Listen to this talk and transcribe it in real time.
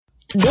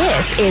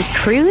This is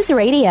Cruise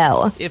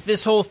Radio. If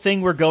this whole thing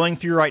we're going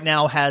through right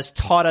now has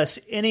taught us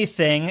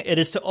anything, it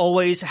is to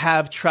always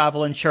have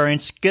travel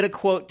insurance. Get a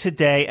quote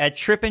today at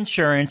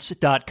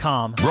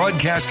tripinsurance.com.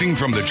 Broadcasting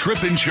from the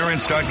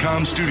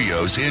tripinsurance.com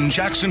studios in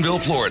Jacksonville,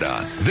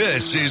 Florida.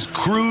 This is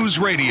Cruise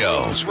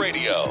Radio.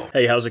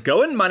 Hey, how's it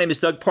going? My name is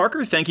Doug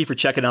Parker. Thank you for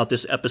checking out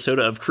this episode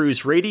of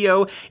Cruise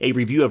Radio, a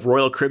review of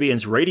Royal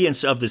Caribbean's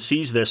Radiance of the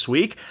Seas this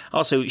week.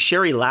 Also,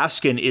 Sherry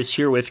Laskin is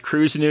here with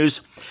Cruise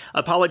News.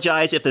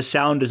 Apologize if the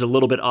sound is a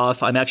little bit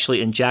off. I'm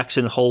actually in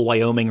Jackson Hole,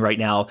 Wyoming right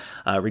now,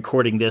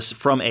 recording this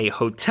from a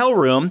hotel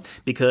room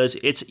because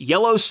it's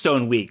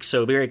Yellowstone week.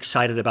 So very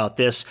excited about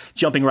this.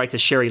 Jumping right to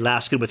Sherry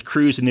Laskin with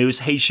Cruise News.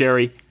 Hey,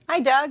 Sherry. Hi,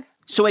 Doug.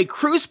 So a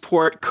cruise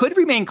port could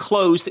remain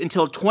closed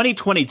until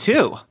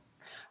 2022.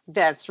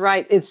 That's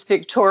right. It's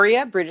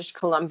Victoria, British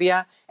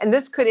Columbia, and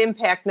this could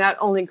impact not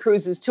only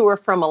cruises to or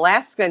from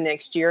Alaska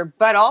next year,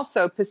 but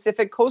also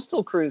Pacific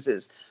coastal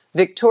cruises.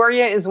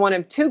 Victoria is one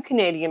of two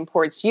Canadian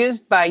ports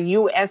used by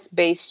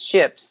U.S.-based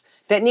ships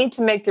that need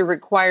to make the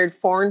required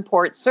foreign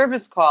port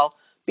service call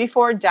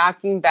before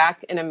docking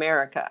back in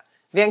America.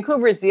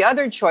 Vancouver is the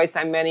other choice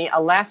on many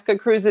Alaska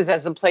cruises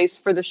as a place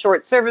for the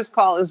short service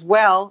call as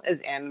well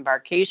as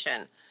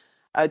embarkation.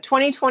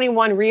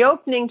 2021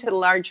 reopening to the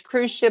large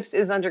cruise ships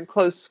is under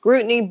close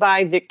scrutiny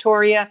by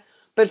Victoria.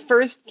 But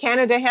first,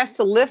 Canada has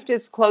to lift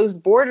its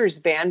closed borders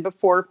ban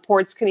before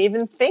ports can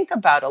even think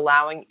about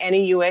allowing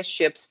any U.S.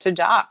 ships to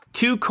dock.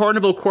 Two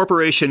Carnival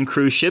Corporation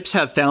cruise ships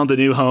have found a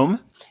new home.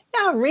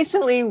 Now,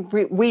 recently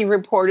we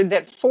reported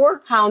that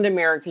 4 Holland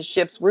America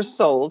ships were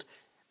sold.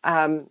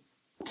 2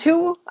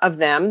 of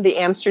them, the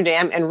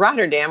Amsterdam and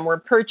Rotterdam, were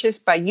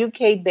purchased by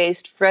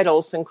UK-based Fred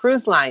Olsen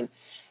Cruise Line.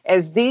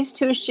 As these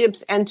 2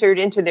 ships entered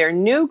into their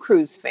new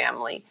cruise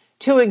family,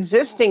 2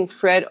 existing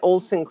Fred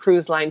Olsen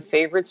Cruise Line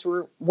favorites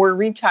were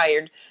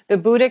retired, the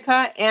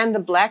Boudica and the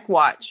Black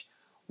Watch.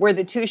 Where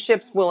the 2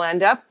 ships will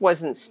end up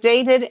wasn't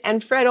stated,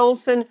 and Fred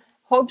Olsen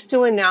hopes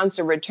to announce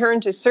a return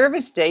to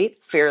service date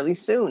fairly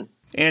soon.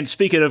 And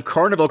speaking of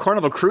Carnival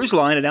Cruise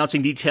Line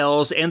announcing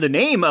details and the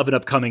name of an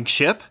upcoming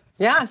ship.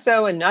 Yeah,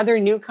 so another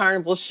new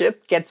Carnival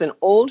ship gets an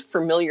old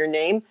familiar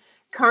name.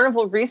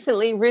 Carnival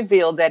recently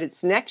revealed that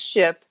its next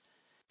ship,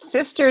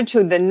 sister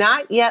to the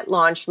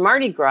not-yet-launched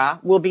Mardi Gras,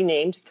 will be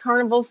named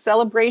Carnival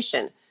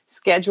Celebration,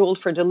 scheduled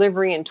for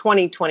delivery in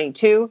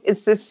 2022.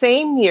 It's the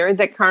same year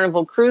that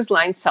Carnival Cruise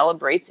Line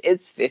celebrates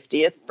its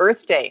 50th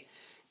birthday.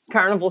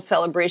 Carnival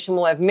Celebration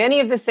will have many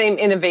of the same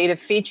innovative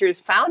features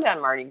found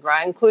on Mardi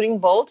Gras, including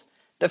Bolt,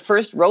 the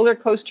first roller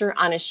coaster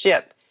on a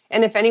ship.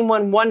 And if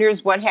anyone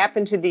wonders what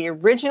happened to the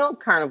original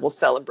Carnival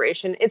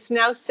Celebration, it's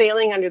now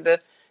sailing under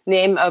the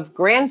name of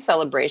Grand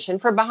Celebration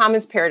for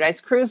Bahamas Paradise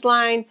Cruise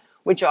Line,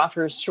 which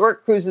offers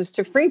short cruises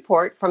to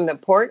Freeport from the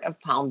port of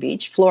Palm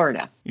Beach,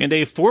 Florida. And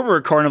a former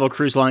Carnival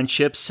Cruise Line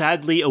ship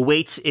sadly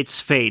awaits its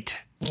fate.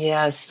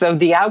 Yes, so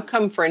the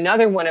outcome for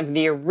another one of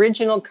the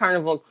original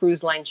Carnival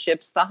Cruise Line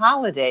ships, the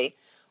Holiday,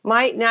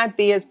 might not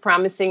be as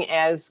promising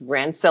as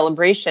Grand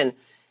Celebration.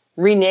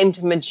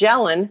 Renamed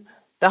Magellan,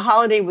 the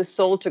Holiday was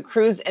sold to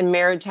Cruise and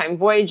Maritime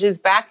Voyages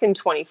back in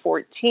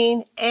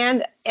 2014,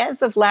 and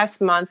as of last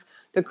month,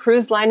 the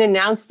cruise line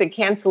announced the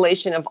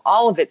cancellation of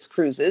all of its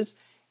cruises.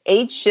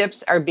 8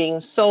 ships are being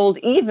sold,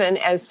 even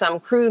as some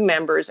crew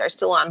members are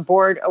still on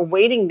board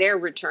awaiting their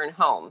return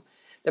home.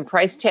 The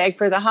price tag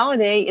for the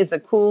Holiday is a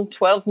cool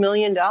 $12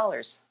 million.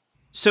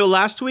 So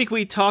last week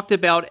we talked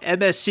about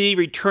MSC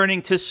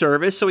returning to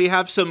service, so we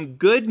have some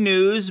good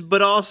news,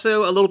 but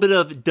also a little bit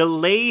of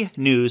delay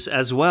news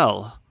as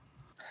well.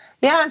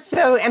 Yeah,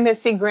 so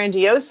MSC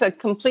Grandiosa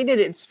completed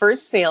its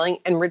first sailing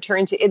and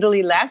returned to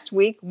Italy last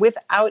week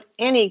without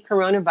any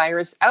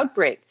coronavirus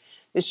outbreak.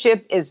 The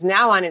ship is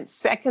now on its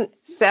second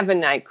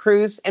 7-night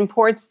cruise, and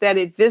ports that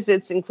it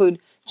visits include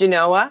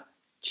Genoa,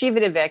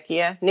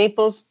 Civitavecchia,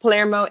 Naples,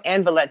 Palermo,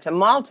 and Valletta,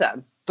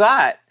 Malta.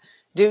 But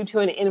due to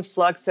an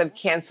influx of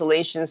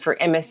cancellations for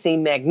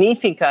MSC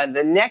Magnifica,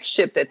 the next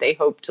ship that they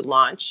hope to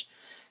launch,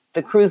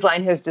 the cruise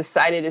line has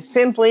decided to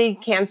simply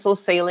cancel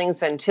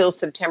sailings until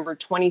September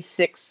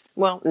 26th,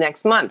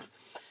 next month.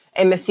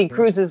 MSC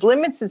Cruises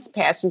limits its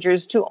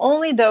passengers to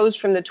only those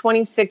from the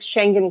 26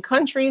 Schengen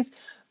countries,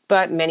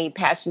 but many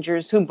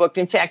passengers who booked,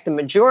 in fact, the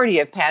majority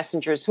of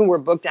passengers who were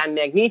booked on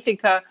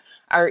Magnifica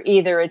are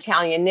either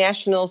Italian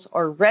nationals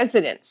or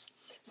residents.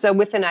 So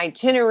with an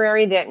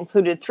itinerary that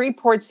included 3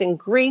 ports in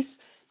Greece,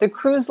 the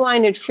cruise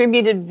line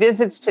attributed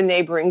visits to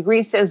neighboring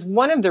Greece as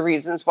one of the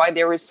reasons why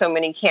there were so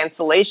many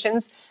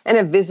cancellations, and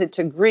a visit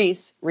to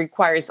Greece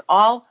requires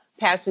all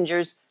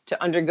passengers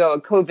to undergo a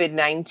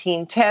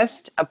COVID-19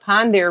 test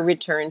upon their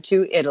return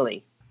to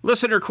Italy.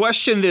 Listener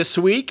question this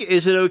week: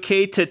 is it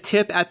okay to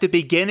tip at the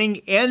beginning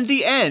and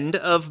the end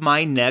of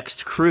my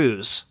next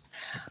cruise?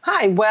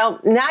 Hi, well,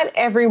 not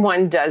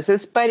everyone does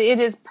this, but it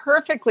is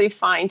perfectly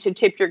fine to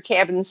tip your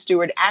cabin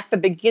steward at the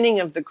beginning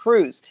of the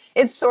cruise.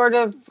 It's sort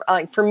of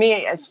like, for me,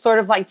 it's sort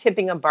of like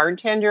tipping a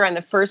bartender on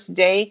the first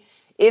day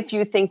if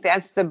you think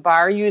that's the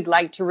bar you'd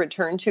like to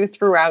return to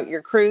throughout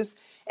your cruise.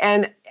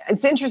 And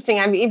it's interesting,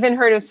 I've even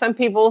heard of some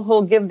people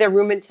who'll give their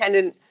room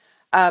attendant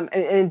an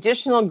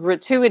additional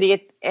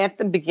gratuity at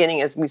the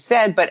beginning, as we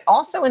said, but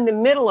also in the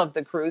middle of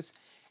the cruise.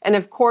 And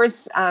of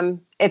course,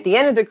 at the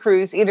end of the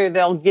cruise, either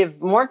they'll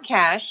give more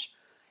cash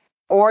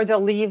or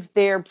they'll leave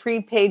their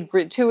prepaid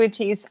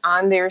gratuities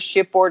on their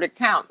shipboard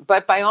account.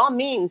 But by all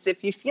means,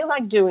 if you feel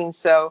like doing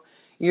so,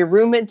 your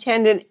room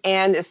attendant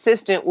and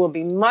assistant will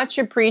be much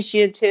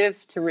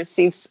appreciative to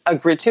receive a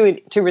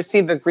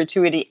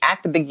gratuity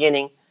at the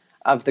beginning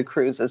of the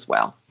cruise as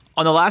well.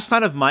 On the last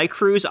night of my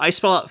cruise, I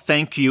spell out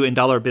thank you in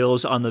dollar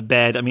bills on the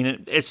bed. I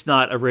mean, it's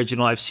not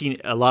original. I've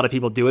seen a lot of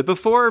people do it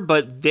before,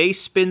 but they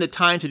spend the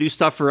time to do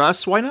stuff for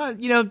us. Why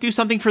not, do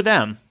something for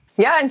them?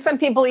 Yeah, and some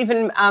people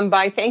even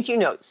buy thank you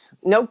notes,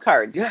 note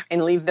cards,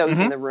 and leave those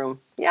in the room.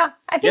 Yeah,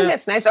 I think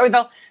that's nice. Or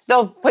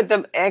they'll put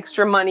the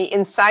extra money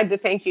inside the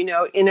thank you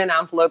note in an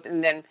envelope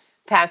and then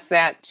pass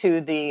that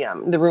to the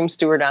room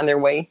steward on their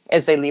way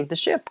as they leave the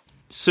ship.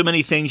 So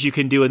many things you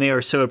can do, and they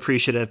are so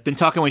appreciative. Been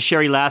talking with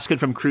Sherry Laskin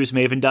from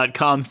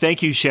CruiseMaven.com.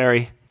 Thank you,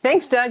 Sherry.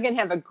 Thanks, Doug, and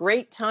have a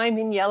great time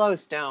in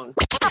Yellowstone.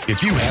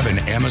 If you have an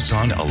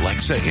Amazon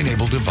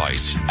Alexa-enabled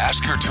device,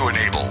 ask her to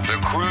enable the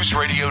Cruise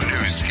Radio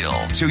News skill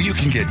so you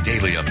can get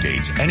daily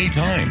updates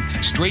anytime,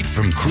 straight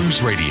from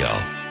Cruise Radio.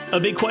 A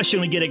big question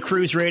we get at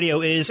Cruise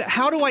Radio is,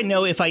 how do I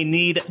know if I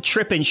need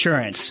trip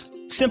insurance?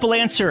 Simple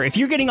answer. If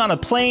you're getting on a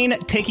plane,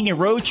 taking a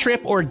road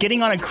trip, or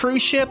getting on a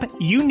cruise ship,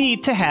 you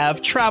need to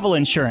have travel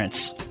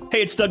insurance.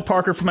 Hey, it's Doug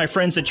Parker from my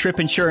friends at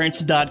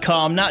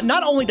TripInsurance.com.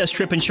 Not only does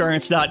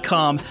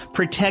TripInsurance.com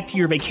protect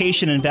your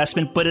vacation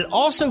investment, but it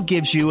also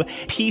gives you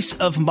peace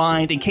of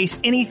mind in case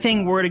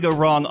anything were to go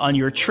wrong on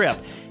your trip.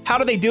 How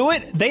do they do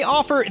it? They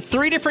offer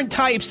 3 different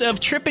types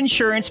of trip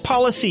insurance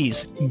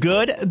policies.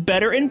 Good,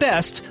 better, and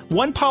best.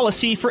 One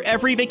policy for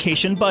every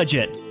vacation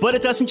budget. But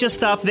it doesn't just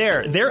stop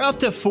there. They're up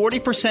to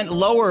 40%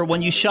 lower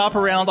when you shop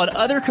around on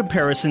other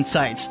comparison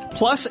sites.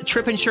 Plus,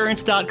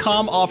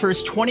 TripInsurance.com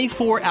offers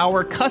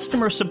 24-hour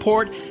customer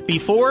support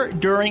before,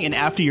 during, and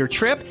after your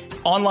trip,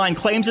 online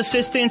claims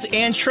assistance,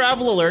 and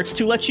travel alerts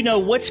to let you know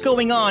what's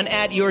going on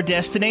at your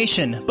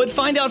destination. But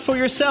find out for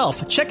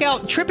yourself. Check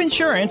out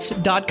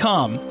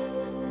TripInsurance.com.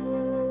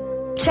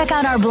 Check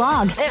out our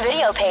blog, the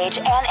video page,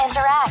 and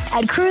interact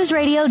at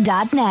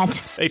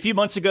cruiseradio.net. A few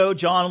months ago,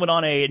 John went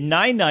on a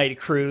 9-night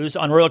cruise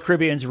on Royal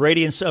Caribbean's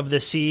Radiance of the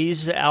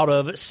Seas out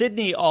of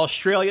Sydney,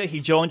 Australia. He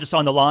joins us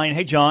on the line.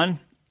 Hey, John.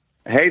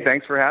 Hey,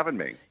 thanks for having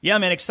me. Yeah,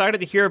 man, excited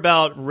to hear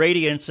about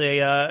Radiance,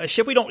 a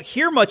ship we don't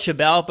hear much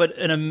about, but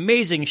an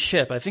amazing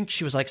ship. I think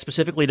she was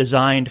specifically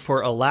designed for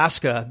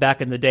Alaska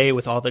back in the day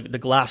with all the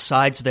glass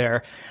sides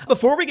there.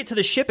 Before we get to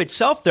the ship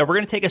itself, though, we're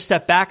going to take a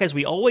step back as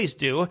we always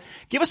do.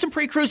 Give us some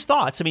pre-cruise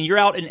thoughts. I mean, you're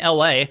out in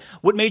LA.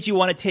 What made you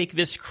want to take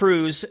this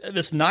cruise,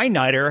 this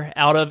 9-nighter,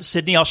 out of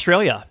Sydney,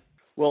 Australia?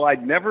 Well,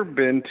 I'd never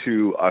been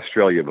to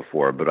Australia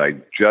before, but I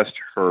just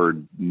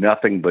heard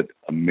nothing but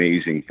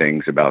amazing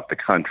things about the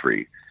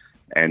country.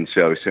 And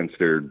so since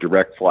there are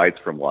direct flights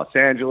from Los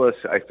Angeles,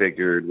 I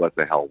figured, what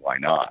the hell, why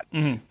not?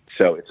 Mm-hmm.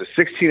 So it's a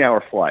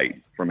 16-hour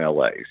flight from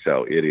L.A.,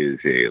 so it is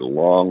a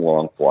long,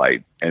 long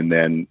flight. And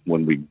then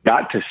when we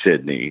got to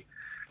Sydney,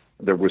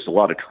 there was a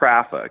lot of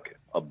traffic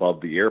above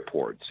the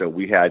airport, so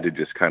we had to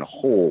just kind of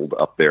hold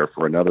up there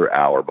for another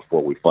hour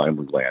before we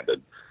finally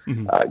landed.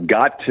 Mm-hmm.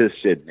 Got to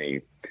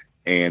Sydney,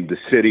 and the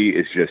city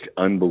is just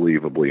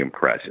unbelievably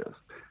impressive.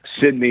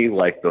 Sydney,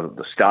 like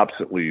the stops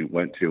that we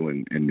went to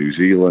in New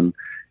Zealand,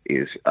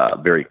 is a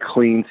very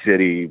clean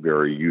city,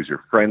 very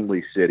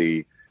user-friendly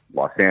city.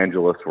 Los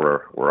Angeles,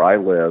 where I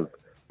live,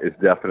 is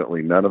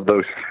definitely none of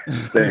those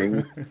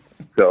things.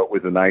 So it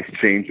was a nice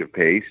change of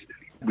pace.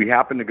 We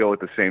happened to go at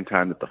the same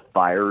time that the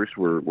fires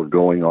were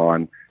going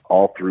on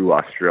all through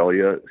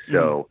Australia.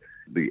 So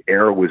the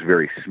air was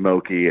very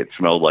smoky. It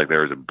smelled like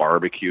there was a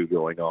barbecue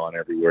going on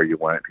everywhere you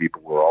went.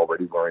 People were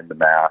already wearing the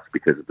mask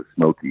because of the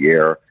smoky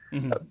air.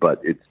 Mm-hmm. But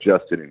it's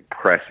just an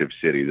impressive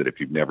city that if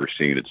you've never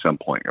seen at some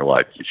point in your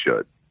life, you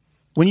should.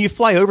 When you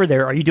fly over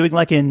there, are you doing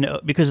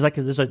because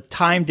there's a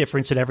time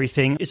difference and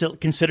everything, is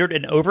it considered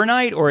an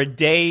overnight or a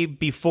day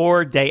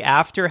before, day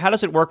after? How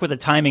does it work with the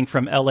timing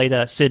from LA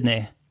to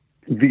Sydney?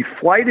 The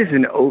flight is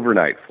an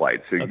overnight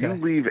flight. So you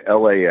leave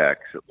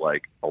LAX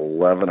at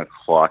 11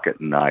 o'clock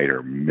at night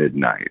or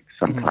midnight,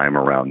 sometime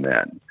around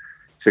then.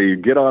 So you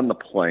get on the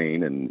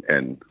plane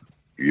and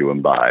you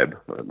imbibe,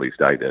 at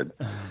least I did,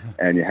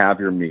 and you have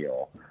your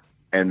meal.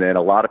 And then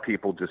a lot of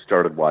people just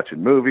started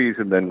watching movies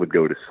and then would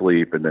go to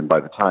sleep. And then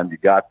by the time you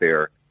got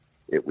there,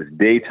 it was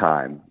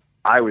daytime.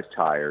 I was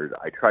tired.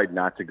 I tried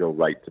not to go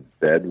right to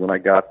bed when I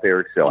got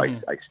there. So I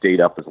stayed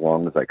up as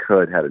long as I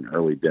could, had an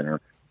early dinner,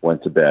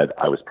 went to bed.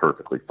 I was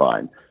perfectly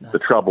fine. Nice. The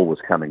trouble was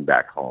coming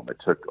back home. It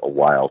took a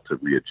while to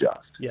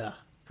readjust. Yeah,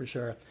 for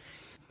sure.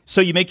 So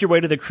you make your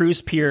way to the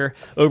cruise pier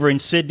over in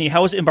Sydney.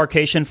 How was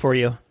embarkation for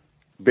you?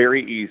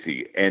 Very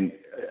easy. And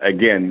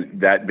again,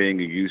 that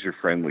being a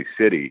user-friendly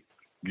city,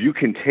 you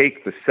can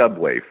take the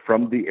subway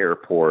from the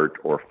airport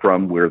or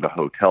from where the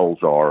hotels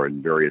are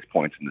in various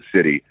points in the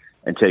city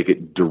and take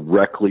it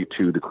directly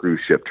to the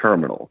cruise ship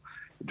terminal.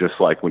 Just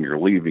like when you're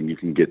leaving, you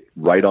can get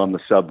right on the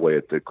subway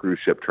at the cruise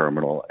ship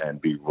terminal and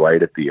be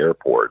right at the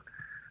airport.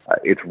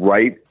 It's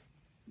right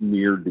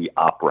near the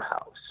Opera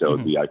House. So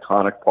the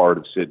iconic part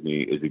of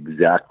Sydney is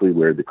exactly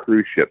where the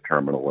cruise ship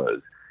terminal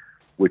is,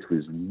 which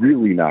was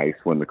really nice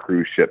when the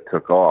cruise ship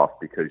took off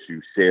because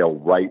you sail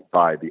right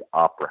by the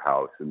Opera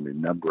House, and the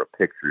number of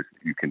pictures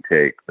that you can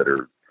take that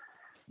are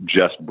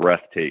just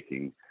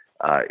breathtaking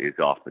is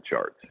off the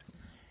charts.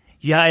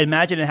 Yeah, I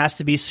imagine it has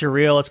to be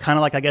surreal. It's kind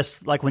of like, I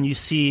guess, like when you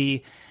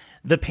see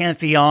the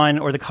Pantheon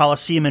or the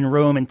Colosseum in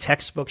Rome in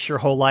textbooks your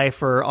whole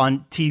life or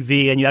on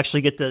TV, and you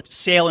actually get to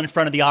sail in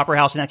front of the Opera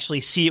House and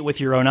actually see it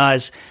with your own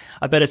eyes.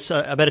 I bet it's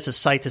a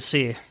sight to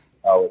see.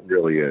 Oh, it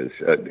really is.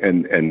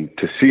 And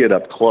to see it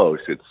up close,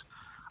 it's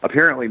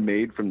apparently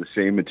made from the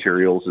same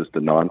materials as the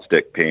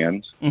nonstick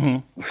pans.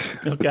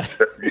 Mm-hmm. Okay.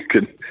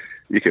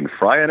 You can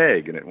fry an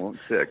egg and it won't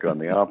stick on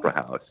the Opera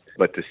House.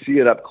 But to see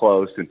it up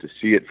close and to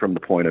see it from the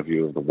point of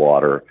view of the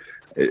water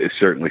is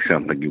certainly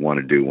something you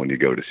want to do when you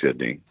go to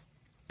Sydney.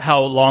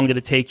 How long did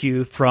it take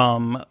you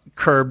from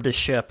curb to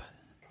ship?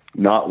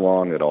 Not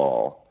long at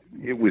all.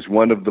 It was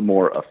one of the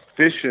more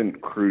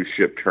efficient cruise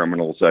ship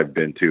terminals I've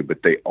been to, but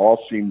they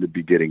all seem to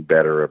be getting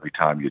better every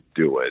time you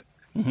do it.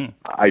 Mm-hmm.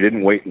 I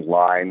didn't wait in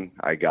line.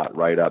 I got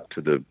right up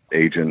to the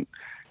agent,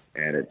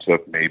 and it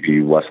took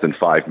maybe less than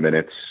 5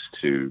 minutes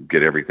to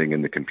get everything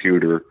in the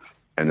computer,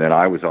 and then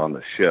I was on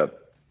the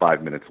ship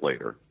 5 minutes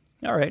later.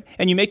 All right.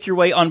 And you make your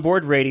way on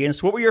board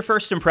Radiance. What were your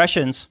first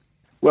impressions?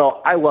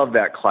 Well, I love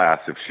that class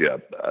of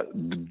ship.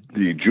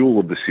 The Jewel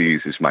of the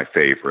Seas is my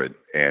favorite,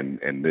 and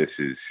this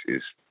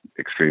is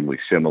extremely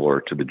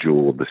similar to the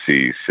Jewel of the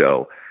Seas.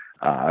 So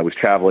I was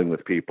traveling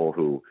with people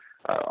who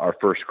our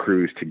first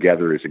cruise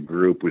together as a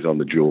group was on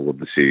the Jewel of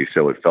the Seas,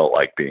 so it felt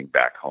like being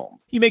back home.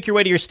 You make your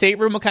way to your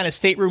stateroom. What kind of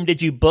stateroom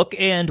did you book,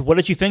 and what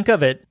did you think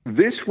of it?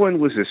 This one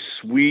was a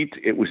suite.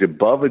 It was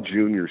above a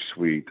junior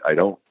suite. I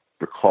don't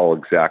recall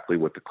exactly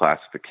what the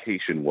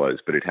classification was,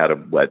 but it had a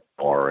wet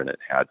bar and it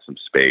had some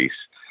space.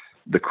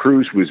 The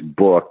cruise was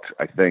booked,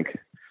 I think,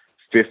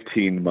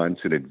 15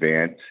 months in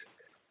advance.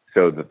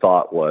 So the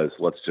thought was,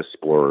 let's just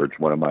splurge.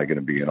 When am I going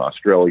to be in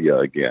Australia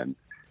again?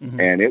 Mm-hmm.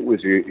 And it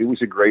was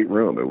a great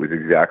room. It was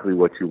exactly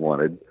what you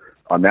wanted.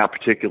 On that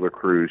particular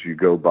cruise, you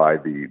go by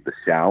the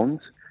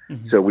sounds.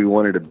 Mm-hmm. So we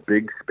wanted a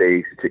big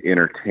space to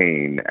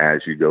entertain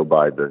as you go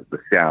by the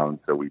sounds.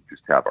 So we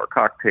just have our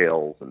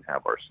cocktails and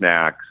have our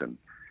snacks and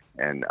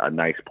a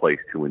nice place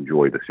to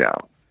enjoy the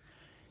sound.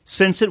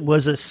 Since it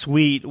was a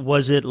suite,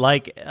 was it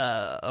like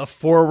a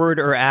forward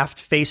or aft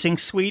facing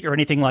suite or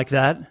anything like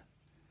that?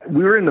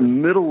 We were in the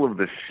middle of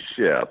the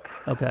ship.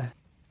 Okay.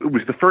 It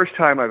was the first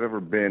time I've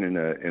ever been in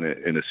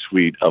a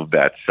suite of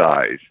that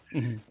size,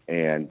 mm-hmm.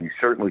 and you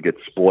certainly get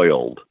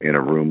spoiled in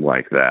a room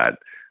like that.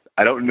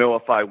 I don't know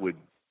if I would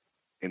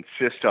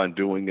insist on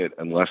doing it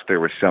unless there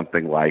was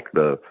something like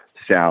the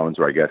sounds,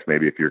 or I guess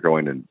maybe if you're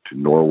going to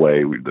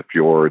Norway, the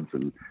fjords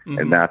and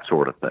that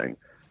sort of thing.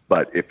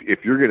 But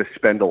if you're going to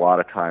spend a lot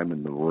of time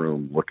in the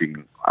room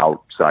looking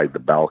outside the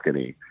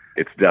balcony,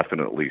 it's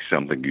definitely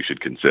something you should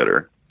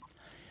consider.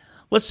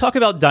 Let's talk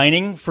about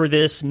dining for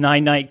this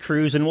 9-night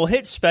cruise, and we'll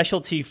hit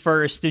specialty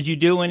first. Did you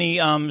do any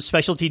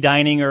specialty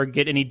dining or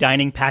get any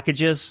dining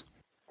packages?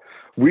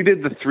 We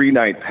did the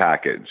 3-night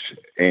package,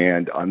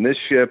 and on this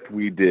ship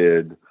we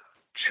did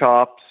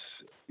chops,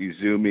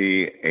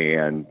 izumi,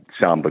 and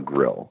samba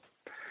grill.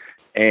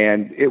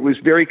 And it was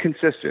very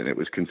consistent. It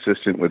was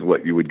consistent with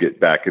what you would get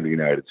back in the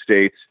United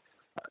States.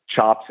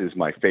 Chops is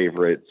my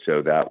favorite,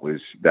 so that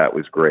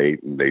was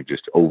great, and they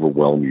just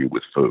overwhelm you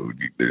with food.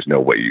 There's no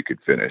way you could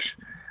finish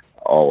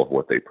all of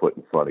what they put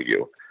in front of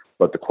you.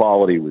 But the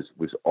quality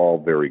was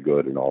all very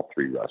good in all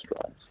 3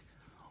 restaurants.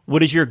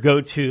 What is your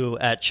go-to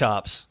at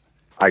Chops?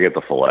 I get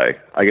the filet.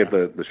 I get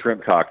the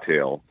shrimp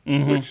cocktail,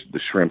 mm-hmm. which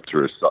the shrimps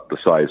are the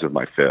size of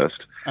my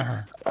fist.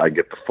 Uh-huh. I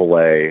get the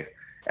filet.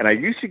 And I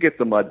used to get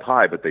the mud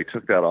pie, but they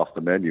took that off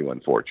the menu,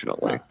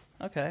 unfortunately.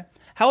 Oh, okay.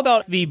 How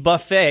about the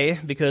buffet?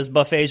 Because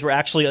buffets were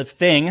actually a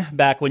thing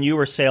back when you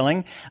were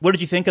sailing. What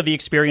did you think of the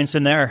experience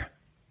in there?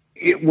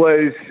 It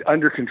was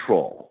under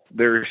control.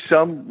 There are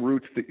some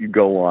routes that you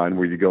go on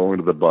where you go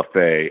into the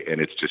buffet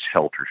and it's just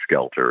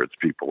helter-skelter. It's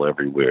people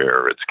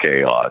everywhere. It's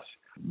chaos.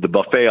 The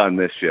buffet on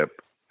this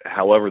ship,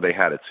 however they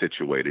had it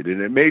situated, and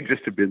it may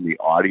just have been the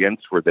audience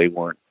where they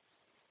weren't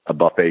a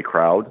buffet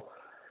crowd,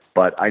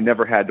 but I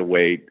never had to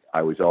wait.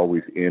 I was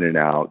always in and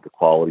out. The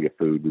quality of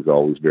food was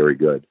always very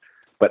good.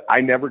 But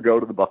I never go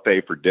to the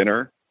buffet for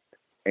dinner,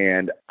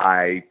 and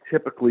I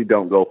typically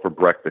don't go for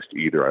breakfast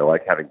either. I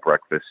like having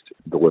breakfast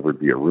delivered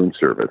via room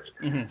service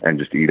mm-hmm. and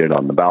just eat it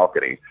on the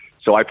balcony.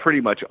 So I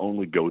pretty much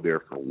only go there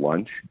for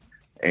lunch,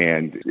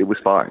 and it was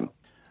fine.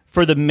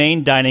 For the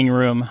main dining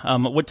room,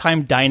 what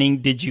time dining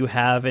did you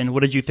have, and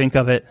what did you think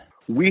of it?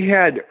 We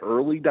had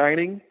early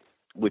dining,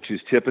 which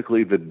is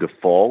typically the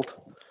default.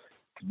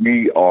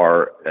 We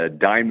are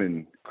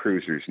diamond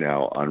cruisers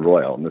now on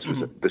Royal, and this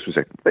was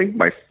I think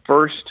my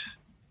first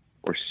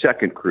or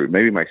second cruise,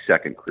 maybe my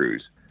second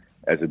cruise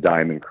as a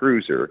diamond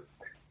cruiser.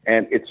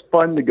 And it's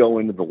fun to go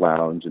into the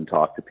lounge and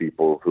talk to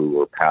people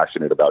who are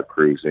passionate about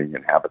cruising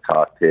and have a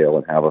cocktail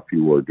and have a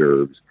few hors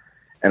d'oeuvres.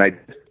 And I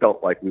just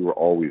felt like we were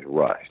always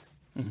rushed.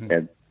 Mm-hmm.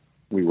 And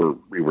we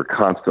were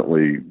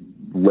constantly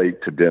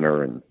late to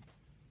dinner and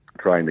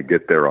trying to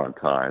get there on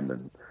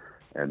time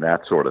and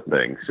that sort of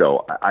thing.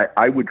 So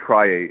I would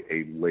try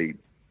a late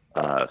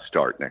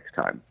start next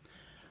time.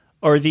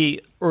 Are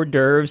the hors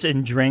d'oeuvres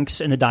and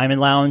drinks in the Diamond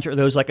Lounge, are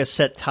those like a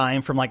set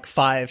time from like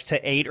 5 to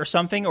 8 or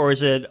something? Or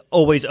is it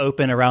always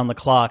open around the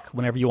clock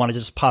whenever you want to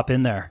just pop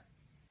in there?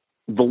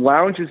 The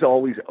lounge is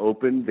always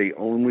open. They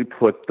only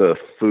put the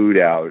food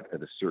out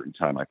at a certain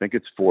time. I think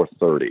it's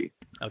 4:30.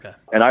 Okay.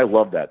 And I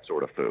love that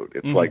sort of food.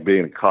 It's like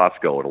being at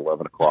Costco at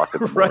 11 o'clock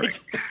in the morning.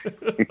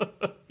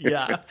 Right.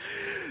 Yeah.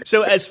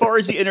 So as far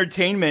as the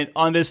entertainment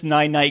on this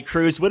 9-night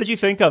cruise, what did you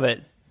think of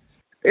it?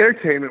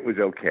 Entertainment was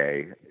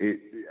okay.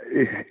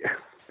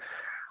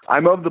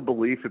 I'm of the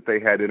belief that they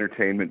had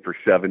entertainment for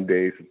 7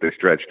 days that they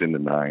stretched into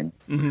 9.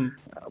 Mm-hmm.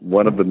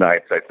 One of the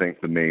nights, I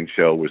think the main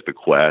show was The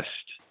Quest,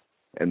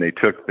 and they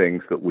took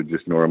things that would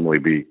just normally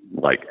be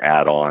like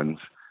add-ons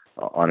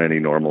on any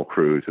normal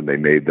cruise, and they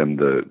made them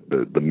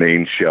the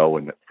main show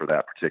for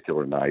that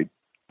particular night.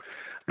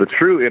 The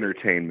true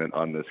entertainment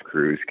on this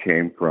cruise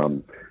came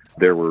from,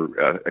 there were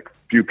a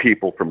few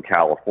people from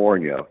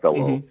California,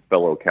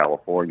 fellow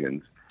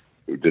Californians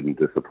who didn't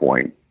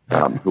disappoint,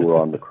 who were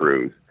on the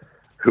cruise,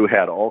 who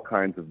had all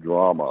kinds of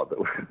drama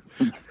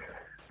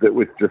that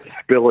was just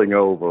spilling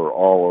over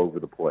all over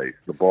the place.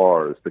 The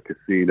bars, the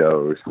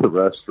casinos, the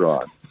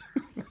restaurants.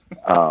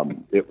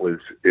 It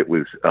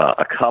was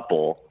a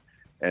couple,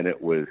 and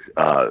it was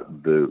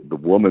the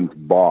woman's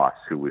boss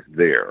who was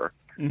there.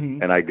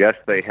 Mm-hmm. And I guess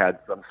they had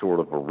some sort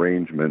of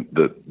arrangement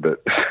that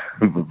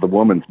the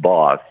woman's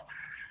boss,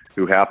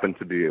 who happened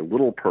to be a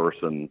little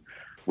person,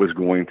 was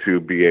going to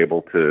be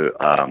able to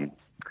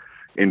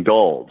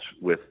indulge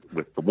with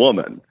the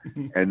woman.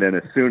 Mm-hmm. And then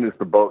as soon as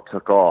the boat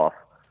took off,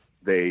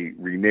 they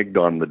reneged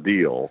on the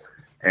deal,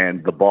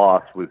 and the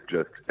boss was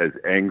just as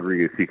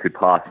angry as he could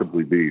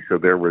possibly be. So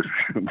there were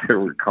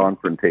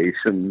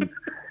confrontations,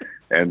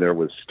 and there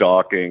was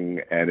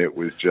stalking, and it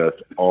was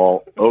just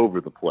all over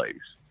the place.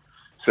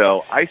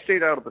 So I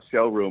stayed out of the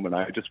show room, and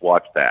I just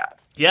watched that.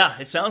 Yeah,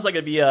 it sounds like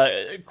it'd be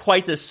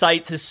quite the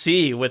sight to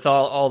see with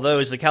all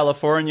those, the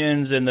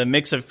Californians and the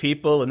mix of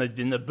people and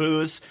the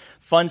booze.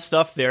 Fun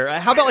stuff there.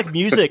 How about like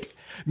music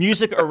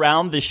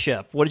around the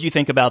ship? What did you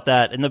think about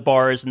that in the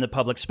bars and the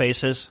public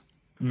spaces?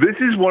 This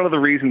is one of the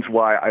reasons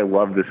why I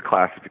love this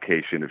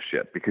classification of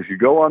ship, because you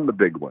go on the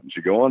big ones,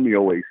 you go on the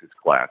Oasis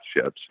class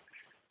ships,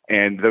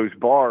 and those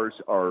bars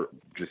are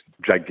just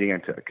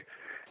gigantic.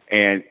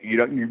 And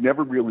you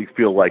never really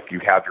feel like you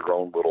have your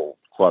own little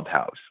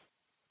clubhouse.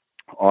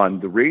 On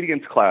the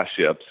Radiance class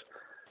ships,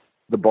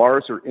 the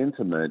bars are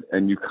intimate,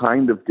 and you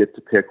kind of get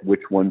to pick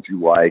which ones you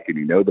like, and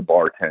you know the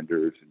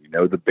bartenders, and you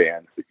know the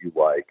bands that you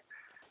like.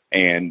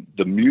 And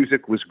the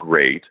music was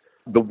great.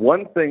 The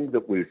one thing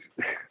that was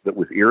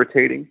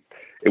irritating,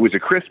 it was a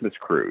Christmas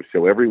cruise,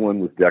 so everyone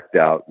was decked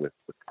out with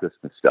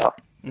Christmas stuff.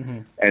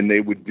 Mm-hmm. And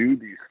they would do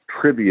these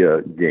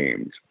trivia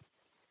games,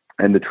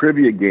 and the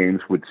trivia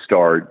games would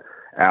start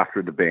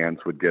after the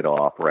bands would get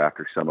off or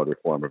after some other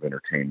form of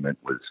entertainment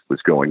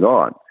was going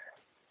on.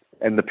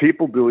 And the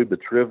people doing the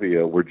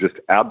trivia were just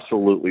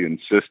absolutely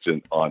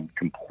insistent on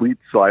complete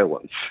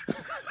silence.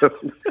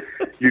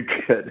 You'd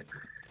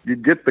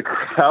get the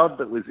crowd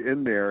that was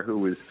in there who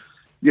was,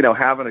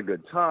 having a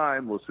good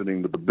time,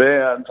 listening to the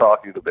band,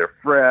 talking to their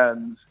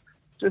friends,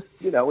 just,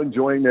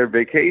 enjoying their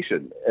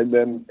vacation. And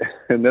then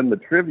the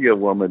trivia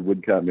woman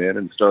would come in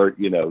and start,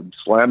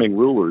 slamming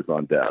rulers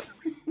on desk.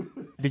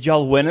 Did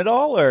y'all win it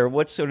all, or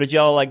did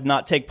y'all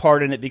not take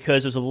part in it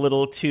because it was a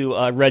little too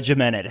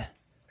regimented?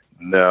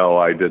 No,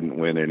 I didn't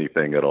win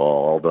anything at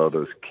all, although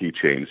those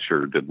keychains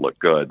sure did look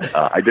good.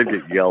 I did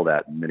get yelled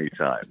at many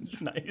times.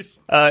 Nice.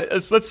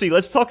 Let's see.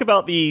 Let's talk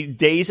about the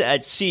days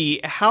at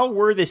sea. How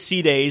were the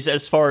sea days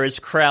as far as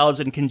crowds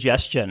and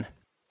congestion?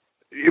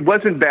 It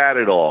wasn't bad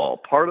at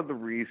all. Part of the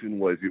reason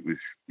was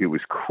it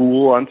was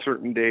cool on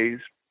certain days,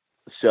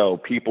 so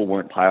people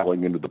weren't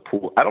piling into the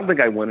pool. I don't think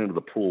I went into the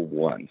pool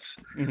once.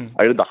 Mm-hmm.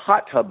 I did the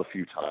hot tub a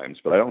few times,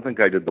 but I don't think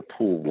I did the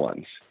pool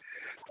once.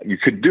 You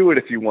could do it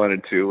if you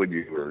wanted to, and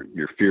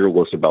you're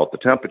fearless about the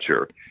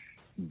temperature,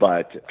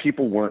 but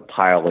people weren't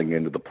piling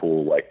into the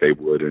pool like they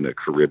would in a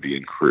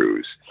Caribbean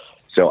cruise.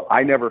 So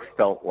I never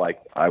felt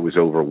like I was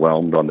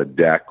overwhelmed on the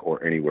deck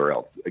or anywhere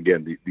else.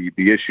 Again,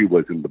 the issue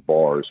was in the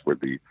bars with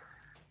the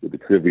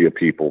trivia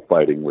people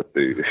fighting with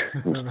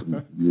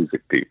the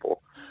music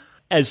people.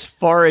 As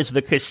far as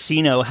the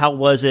casino, how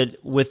was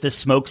it with the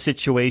smoke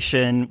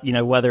situation,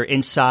 whether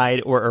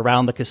inside or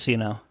around the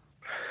casino?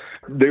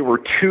 There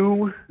were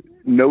two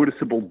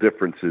noticeable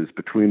differences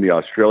between the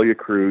Australia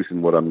cruise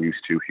and what I'm used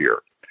to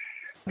here.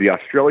 The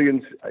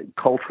Australians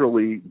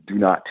culturally do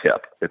not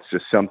tip. It's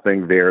just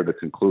something there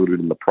that's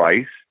included in the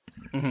price.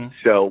 Mm-hmm.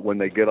 So when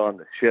they get on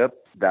the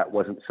ship, that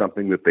wasn't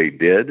something that they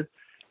did.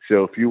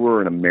 So if you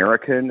were an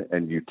American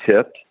and you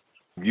tipped,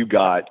 you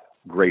got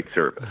great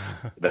service.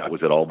 That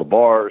was at all the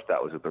bars,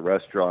 that was at the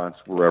restaurants,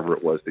 wherever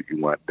it was that you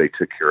went, they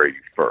took care of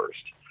you first.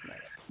 Nice.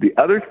 The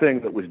other thing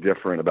that was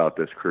different about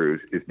this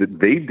cruise is that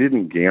they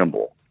didn't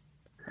gamble.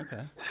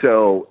 Okay.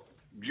 So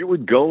you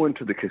would go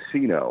into the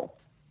casino,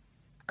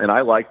 and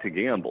I like to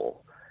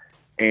gamble,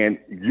 and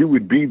you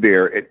would be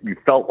there, you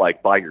felt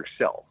like by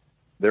yourself.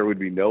 There would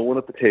be no one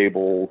at the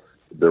tables.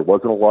 There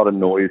wasn't a lot of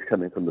noise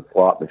coming from the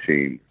slot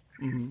machines.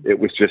 Mm-hmm. It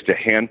was just a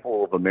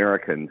handful of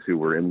Americans who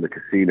were in the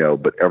casino,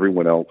 but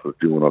everyone else was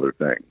doing other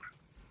things.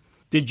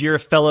 Did your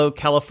fellow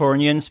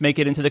Californians make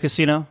it into the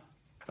casino?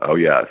 Oh,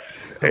 yes.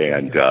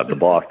 And the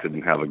boss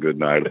didn't have a good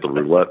night at the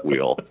roulette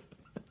wheel.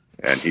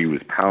 And he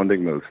was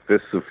pounding those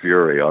fists of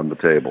fury on the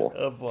table.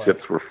 Oh, boy.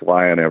 Chips were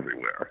flying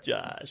everywhere.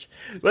 Josh,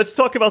 let's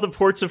talk about the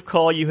ports of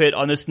call you hit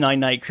on this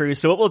 9-night cruise.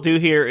 So what we'll do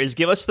here is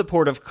give us the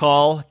port of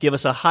call, give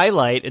us a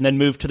highlight, and then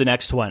move to the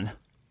next one.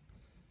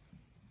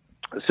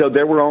 So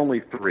there were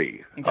only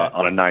 3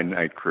 on a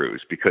 9-night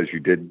cruise because you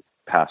did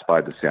pass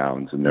by the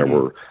Sounds, and there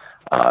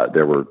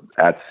were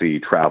at-sea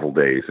travel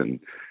days, and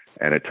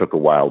it took a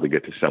while to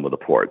get to some of the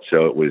ports.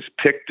 So it was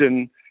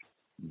Picton,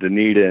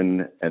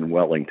 Dunedin, and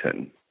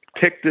Wellington.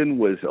 Picton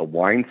was a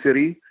wine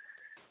city,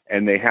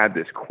 and they had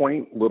this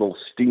quaint little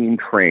steam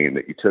train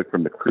that you took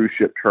from the cruise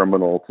ship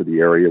terminal to the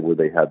area where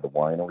they had the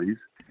wineries.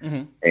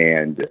 Mm-hmm.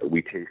 And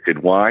we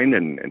tasted wine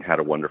and had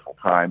a wonderful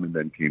time, and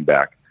then came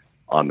back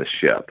on the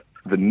ship.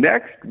 The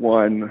next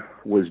one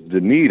was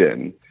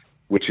Dunedin,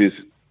 which is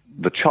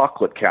the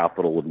chocolate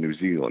capital of New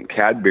Zealand.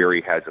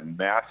 Cadbury has a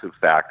massive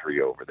factory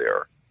over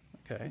there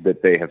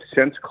that they have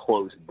since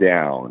closed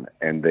down,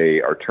 and they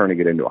are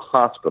turning it into a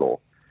hospital.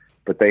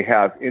 But they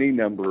have any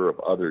number of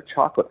other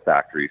chocolate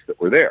factories that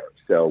were there.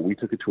 So we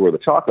took a tour of the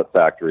chocolate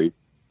factory,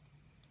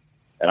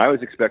 and I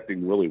was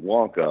expecting Willy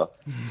Wonka,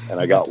 and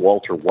I got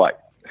Walter White.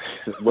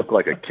 It looked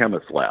like a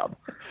chemist lab.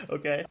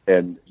 Okay.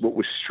 And what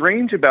was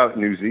strange about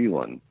New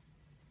Zealand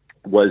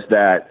was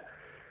that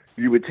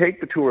you would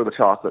take the tour of the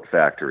chocolate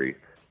factory,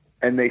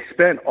 and they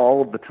spent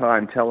all of the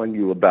time telling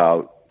you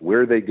about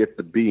where they get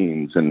the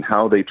beans and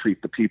how they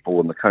treat the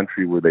people in the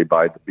country where they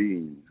buy the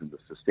beans and the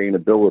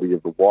sustainability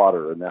of the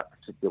water in that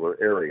particular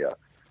area.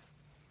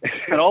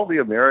 And all the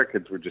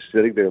Americans were just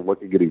sitting there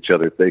looking at each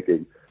other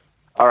thinking,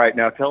 all right,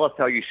 now tell us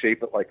how you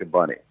shape it like a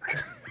bunny.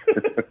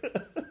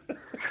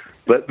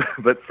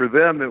 But for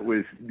them, it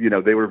was,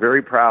 they were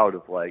very proud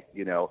of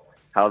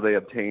how they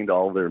obtained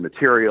all their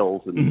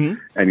materials and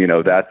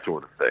that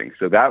sort of thing.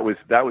 So that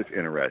was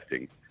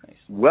interesting.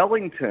 Nice.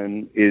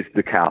 Wellington is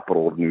the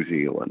capital of New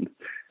Zealand.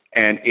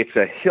 And it's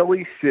a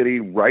hilly city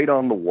right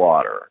on the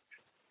water.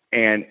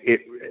 And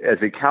as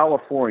a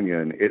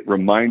Californian, it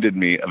reminded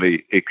me of an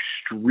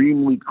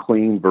extremely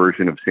clean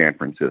version of San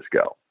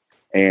Francisco.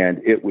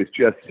 And it was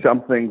just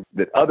something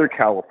that other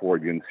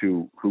Californians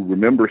who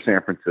remember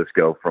San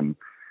Francisco from,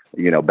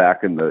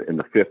 back in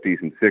the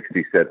 50s and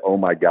 60s said, oh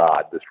my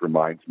God, this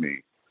reminds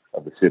me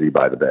of the city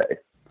by the bay.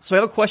 So I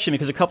have a question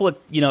because a couple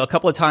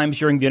of times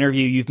during the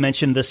interview, you've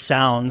mentioned the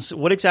Sounds.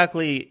 What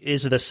exactly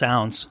is the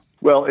Sounds?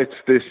 Well, it's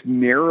this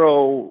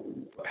narrow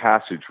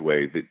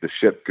passageway that the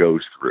ship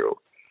goes through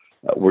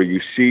where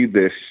you see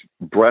this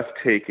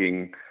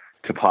breathtaking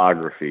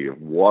topography of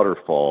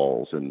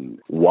waterfalls and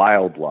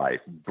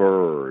wildlife,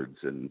 birds,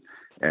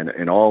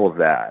 and all of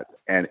that.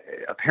 And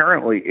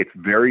apparently it's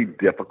very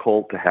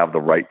difficult to have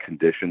the right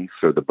conditions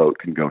so the boat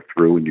can go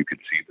through and you can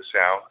see the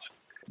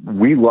Sounds.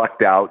 We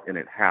lucked out and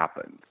it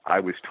happened.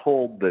 I was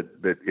told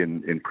that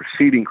in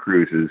preceding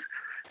cruises,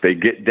 they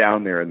get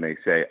down there and they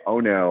say, oh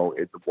no,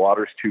 the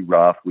water's too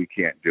rough, we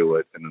can't do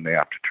it, and then they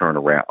have to turn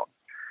around.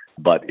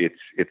 But it's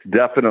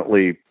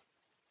definitely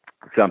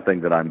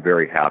something that I'm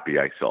very happy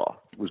I saw.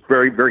 It was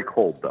very, very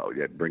cold though.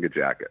 You had to bring a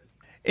jacket.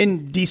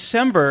 In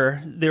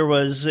December, there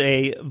was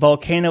a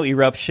volcano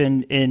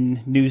eruption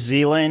in New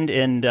Zealand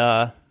and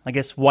I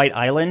guess White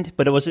Island,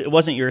 but it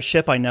wasn't your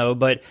ship, I know.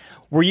 But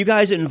were you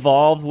guys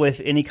involved with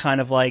any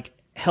kind of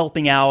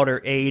helping out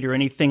or aid or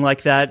anything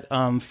like that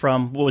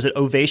from, what was it,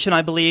 Ovation,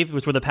 I believe,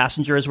 was where the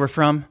passengers were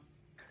from?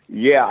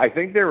 Yeah, I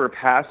think there were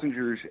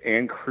passengers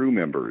and crew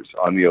members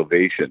on the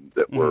Ovation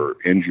that were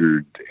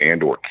injured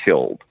and or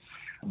killed.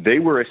 They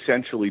were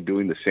essentially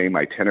doing the same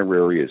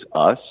itinerary as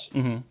us,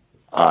 and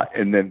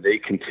then they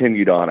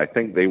continued on. I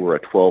think they were a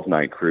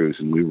 12-night cruise,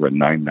 and we were a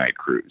 9-night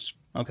cruise.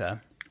 Okay.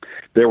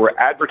 There were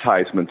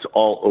advertisements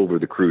all over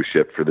the cruise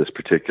ship for this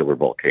particular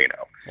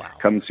volcano. Wow.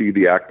 Come see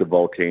the active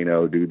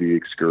volcano, do the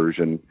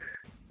excursion.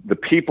 The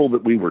people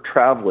that we were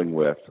traveling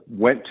with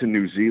went to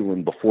New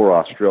Zealand before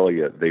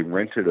Australia. They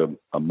rented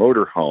a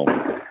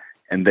motorhome,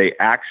 and they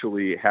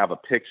actually have a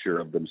picture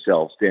of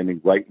themselves standing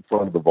right in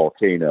front of the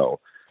volcano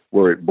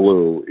where it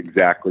blew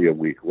exactly a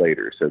week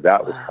later. So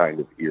that was kind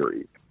of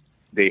eerie.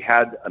 They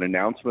had an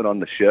announcement on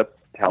the ship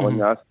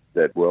telling us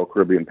that Royal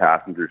Caribbean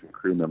passengers and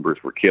crew members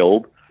were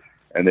killed,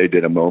 and they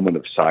did a moment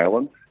of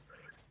silence.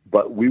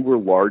 But we were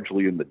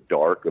largely in the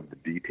dark of the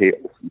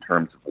details in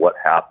terms of what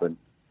happened,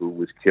 who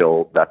was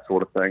killed, that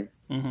sort of thing.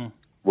 Mm-hmm.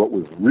 What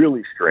was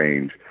really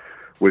strange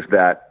was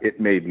that it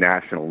made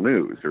national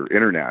news or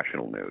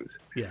international news.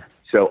 Yeah.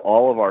 So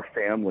all of our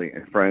family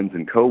and friends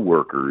and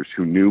coworkers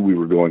who knew we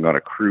were going on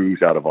a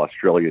cruise out of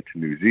Australia to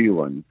New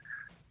Zealand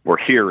were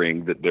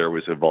hearing that there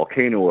was a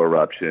volcano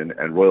eruption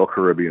and Royal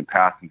Caribbean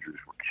passengers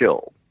were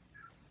killed.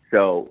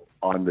 So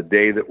on the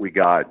day that we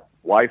got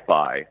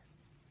Wi-Fi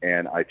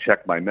and I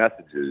checked my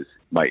messages,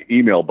 my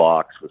email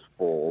box was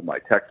full, my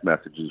text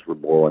messages were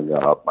blowing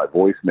up, my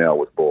voicemail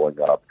was blowing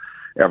up.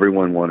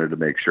 Everyone wanted to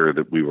make sure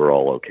that we were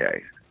all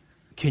okay.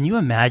 Can you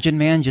imagine,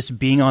 man, just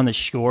being on the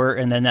shore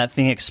and then that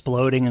thing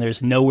exploding and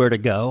there's nowhere to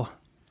go?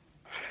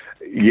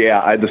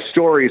 Yeah, the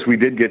stories, we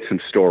did get some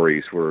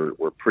stories were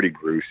pretty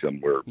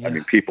gruesome. I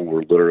mean, people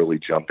were literally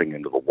jumping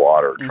into the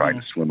water, trying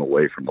to swim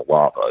away from the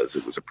lava as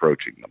it was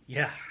approaching them.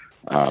 Yeah.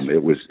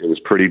 It was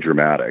pretty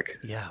dramatic.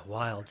 Yeah,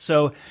 wild.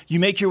 So you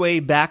make your way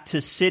back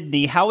to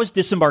Sydney. How was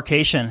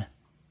disembarkation?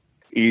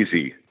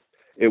 Easy.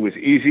 It was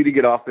easy to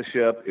get off the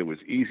ship. It was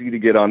easy to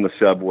get on the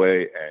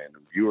subway, and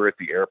you were at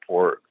the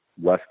airport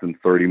less than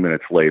 30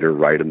 minutes later,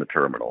 right in the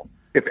terminal.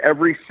 If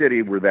every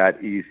city were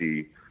that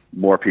easy,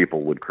 more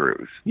people would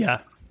cruise. Yeah,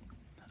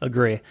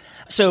 agree.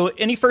 So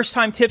any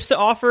first-time tips to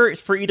offer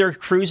for either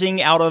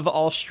cruising out of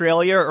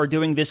Australia or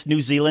doing this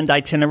New Zealand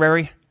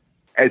itinerary?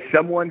 As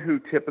someone who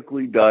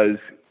typically does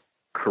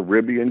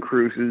Caribbean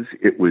cruises,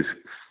 it was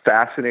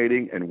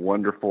fascinating and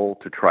wonderful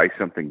to try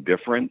something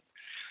different.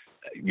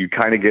 You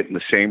kind of get in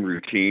the same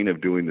routine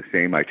of doing the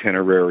same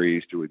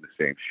itineraries, doing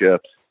the same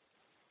ships.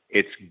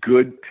 It's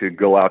good to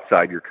go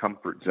outside your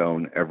comfort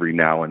zone every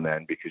now and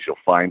then because you'll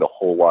find a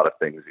whole lot of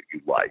things that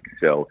you like.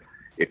 So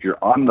if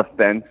you're on the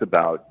fence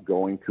about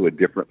going to a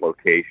different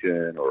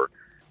location, or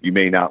you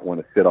may not want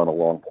to sit on a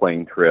long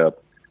plane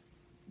trip,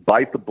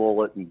 bite the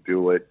bullet and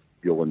do it.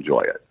 You'll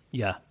enjoy it.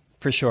 Yeah,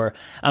 for sure.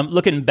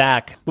 Looking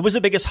back, what was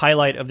the biggest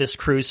highlight of this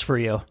cruise for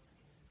you?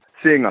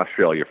 Seeing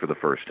Australia for the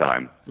first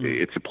time.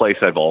 It's a place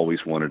I've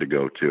always wanted to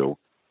go to.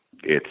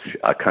 It's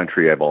a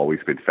country I've always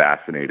been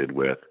fascinated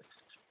with,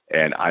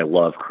 and I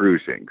love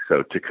cruising.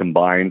 So to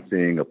combine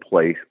seeing a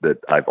place that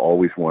I've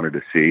always wanted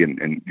to see,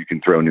 and you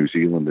can throw New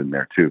Zealand in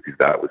there too, because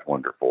that was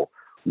wonderful,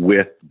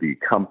 with the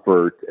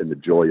comfort and the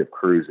joy of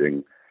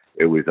cruising,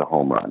 it was a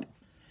home run.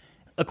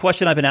 A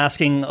question I've been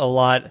asking a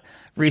lot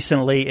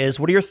recently is,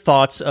 what are your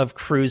thoughts of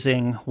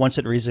cruising once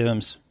it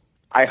resumes?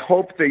 I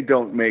hope they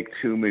don't make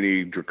too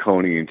many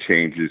draconian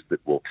changes that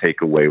will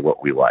take away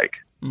what we like.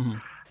 Mm-hmm.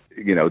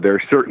 You know, there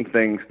are certain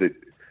things that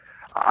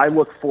I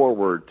look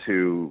forward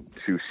to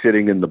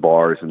sitting in the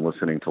bars and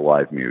listening to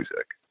live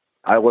music.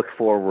 I look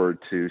forward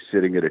to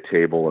sitting at a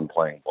table and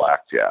playing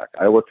blackjack.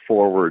 I look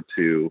forward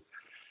to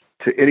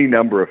any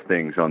number of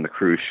things on the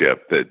cruise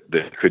ship that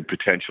could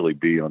potentially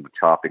be on the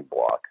chopping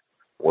block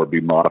or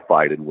be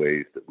modified in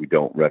ways that we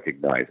don't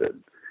recognize it.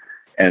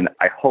 And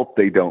I hope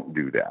they don't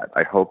do that.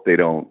 I hope they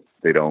don't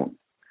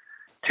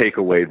take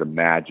away the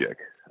magic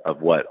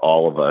of what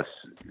all of us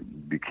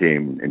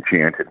became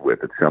enchanted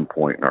with at some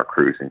point in our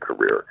cruising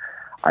career.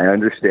 I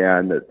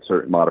understand that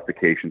certain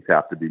modifications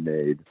have to be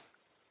made,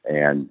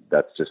 and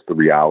that's just the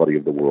reality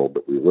of the world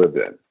that we live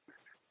in.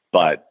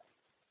 But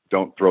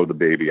don't throw the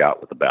baby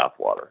out with the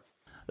bathwater.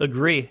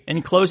 Agree.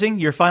 In closing,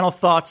 your final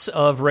thoughts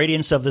of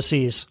Radiance of the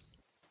Seas.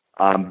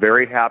 I'm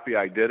very happy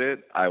I did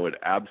it. I would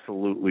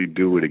absolutely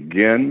do it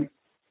again.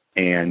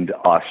 And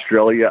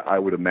Australia, I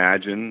would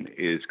imagine,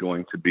 is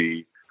going to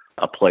be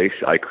a place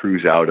I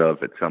cruise out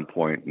of at some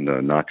point in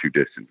the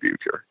not-too-distant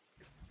future.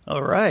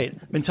 All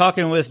right. Been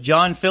talking with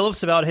John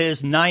Phillips about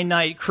his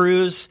 9-night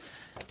cruise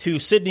to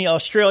Sydney,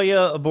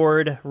 Australia,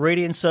 aboard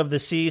Radiance of the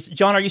Seas.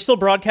 John, are you still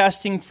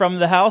broadcasting from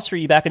the house, or are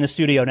you back in the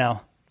studio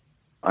now?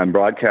 I'm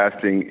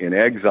broadcasting in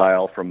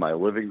exile from my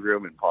living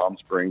room in Palm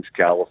Springs,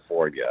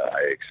 California.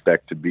 I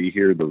expect to be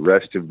here the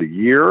rest of the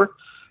year,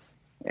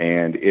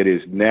 and it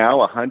is now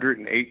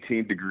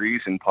 118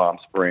 degrees in Palm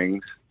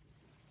Springs,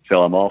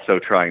 so I'm also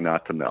trying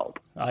not to melt.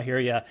 I hear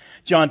you.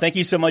 John, thank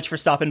you so much for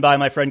stopping by,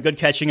 my friend. Good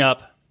catching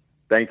up.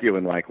 Thank you,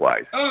 and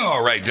likewise.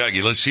 All right,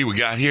 Dougie, let's see what we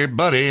got here,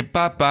 buddy.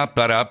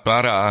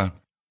 Ba-ba-ba-da-ba-da.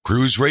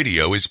 Cruise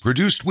Radio is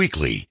produced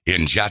weekly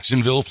in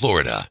Jacksonville,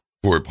 Florida.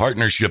 For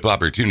partnership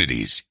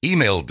opportunities,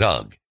 email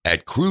Doug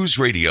at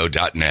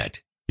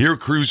cruiseradio.net. Hear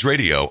Cruise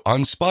Radio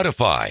on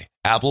Spotify,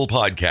 Apple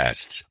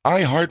Podcasts,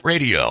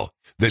 iHeartRadio,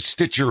 the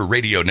Stitcher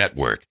Radio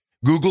Network,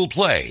 Google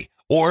Play,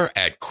 or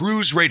at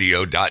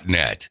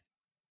cruiseradio.net.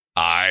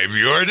 I'm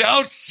your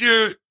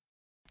announcer.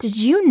 Did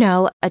you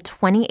know a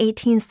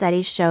 2018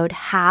 study showed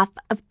half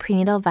of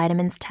prenatal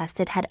vitamins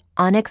tested had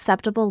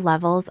unacceptable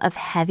levels of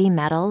heavy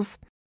metals?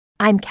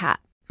 I'm Kat,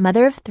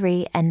 mother of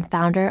 3 and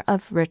founder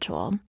of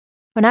Ritual.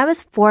 When I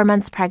was 4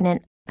 months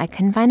pregnant, I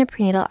couldn't find a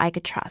prenatal I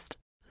could trust,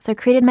 so I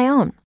created my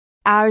own.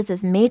 Ours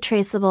is made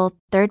traceable,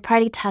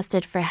 third-party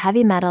tested for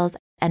heavy metals,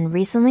 and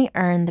recently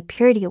earned the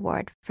Purity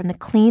Award from the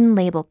Clean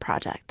Label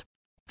Project.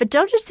 But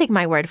don't just take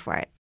my word for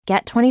it.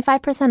 Get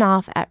 25%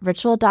 off at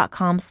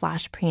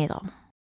ritual.com/prenatal.